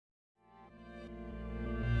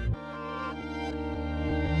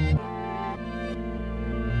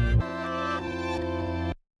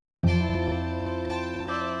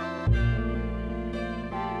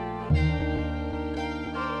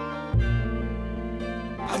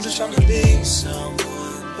I'm just trying to be someone,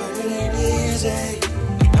 but it ain't easy.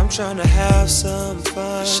 I'm trying to have some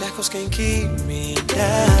fun. Shackles can't keep me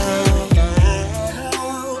down.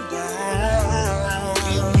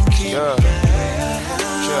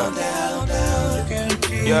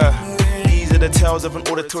 Yeah, these are the tales of an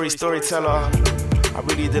auditory storyteller. I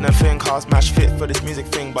really didn't think I was match fit for this music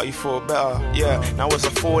thing, but you thought better. Yeah, now it's a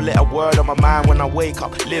 4-letter word on my mind when I wake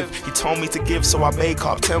up. Live, he told me to give, so I bake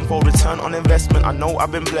up. Tenfold return on investment. I know I've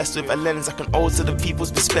been blessed with a lens I can hold to the people's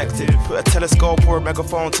perspective. Put a telescope or a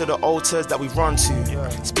megaphone to the altars that we run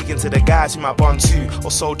to. Speaking to the guys who might bond to,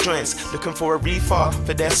 or soul joints, looking for a reefer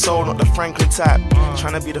for their soul, not the Franklin type.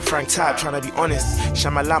 Trying to be the Frank type, trying to be honest.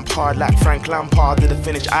 Shine my lamp hard like Frank Lampard. Did the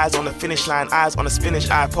finish, eyes on the finish line, eyes on the spinach.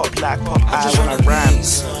 I pop like pop eyes when I rhyme.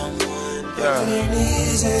 Someone, but it ain't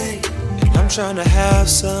easy. And I'm trying to have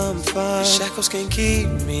some fun. Shackles can't keep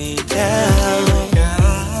me down.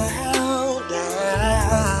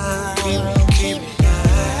 Keep me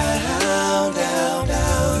down, down,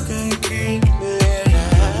 down. You can't keep me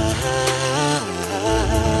down.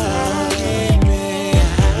 Keep me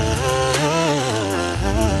down.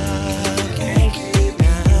 Can't keep me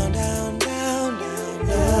down, down, down, down,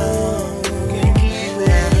 down. Can't keep me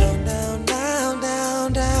down, down, down,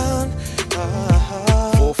 down, down.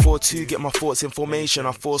 442, get my thoughts in formation.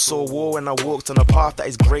 I foresaw war when I walked on a path that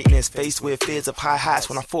is greatness. Faced with fears of high heights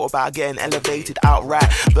when I thought about getting elevated outright.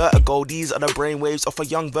 Vertigo, these are the brainwaves of a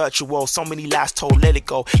young virtual. So many lies told, let it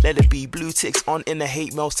go, let it be. Blue ticks on in the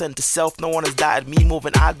hate mail sent to self. No one has doubted me more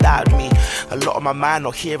than I doubted me. A lot of my mind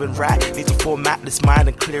not hearing right. Need to format this mind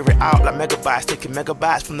and clear it out like megabytes. Taking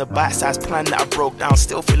megabytes from the bite-sized plan that I broke down.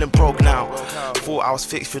 Still feeling broke now. Thought I was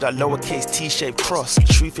fixed with that lowercase T-shaped cross. The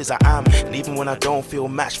truth is I am, and even when I don't feel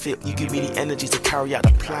match fit, you give me the energy to carry out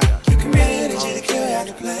the plan. You give me the energy to carry out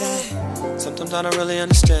the plan. Sometimes I don't really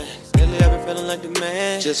understand. Lately I've been feeling like the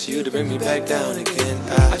man, just for you to bring me back down again.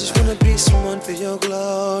 I just wanna be someone for your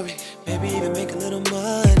glory, maybe even make a little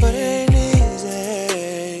money, but it ain't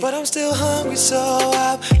easy. But I'm still hungry, so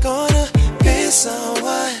I'm gonna be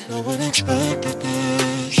someone. No one expected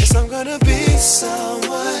this. Yes, I'm gonna be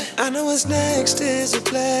someone. I know what's next is a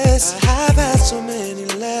bless. I have had so many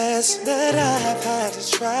lessons that I have had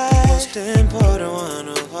to try. Most important one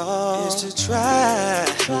of all is to try.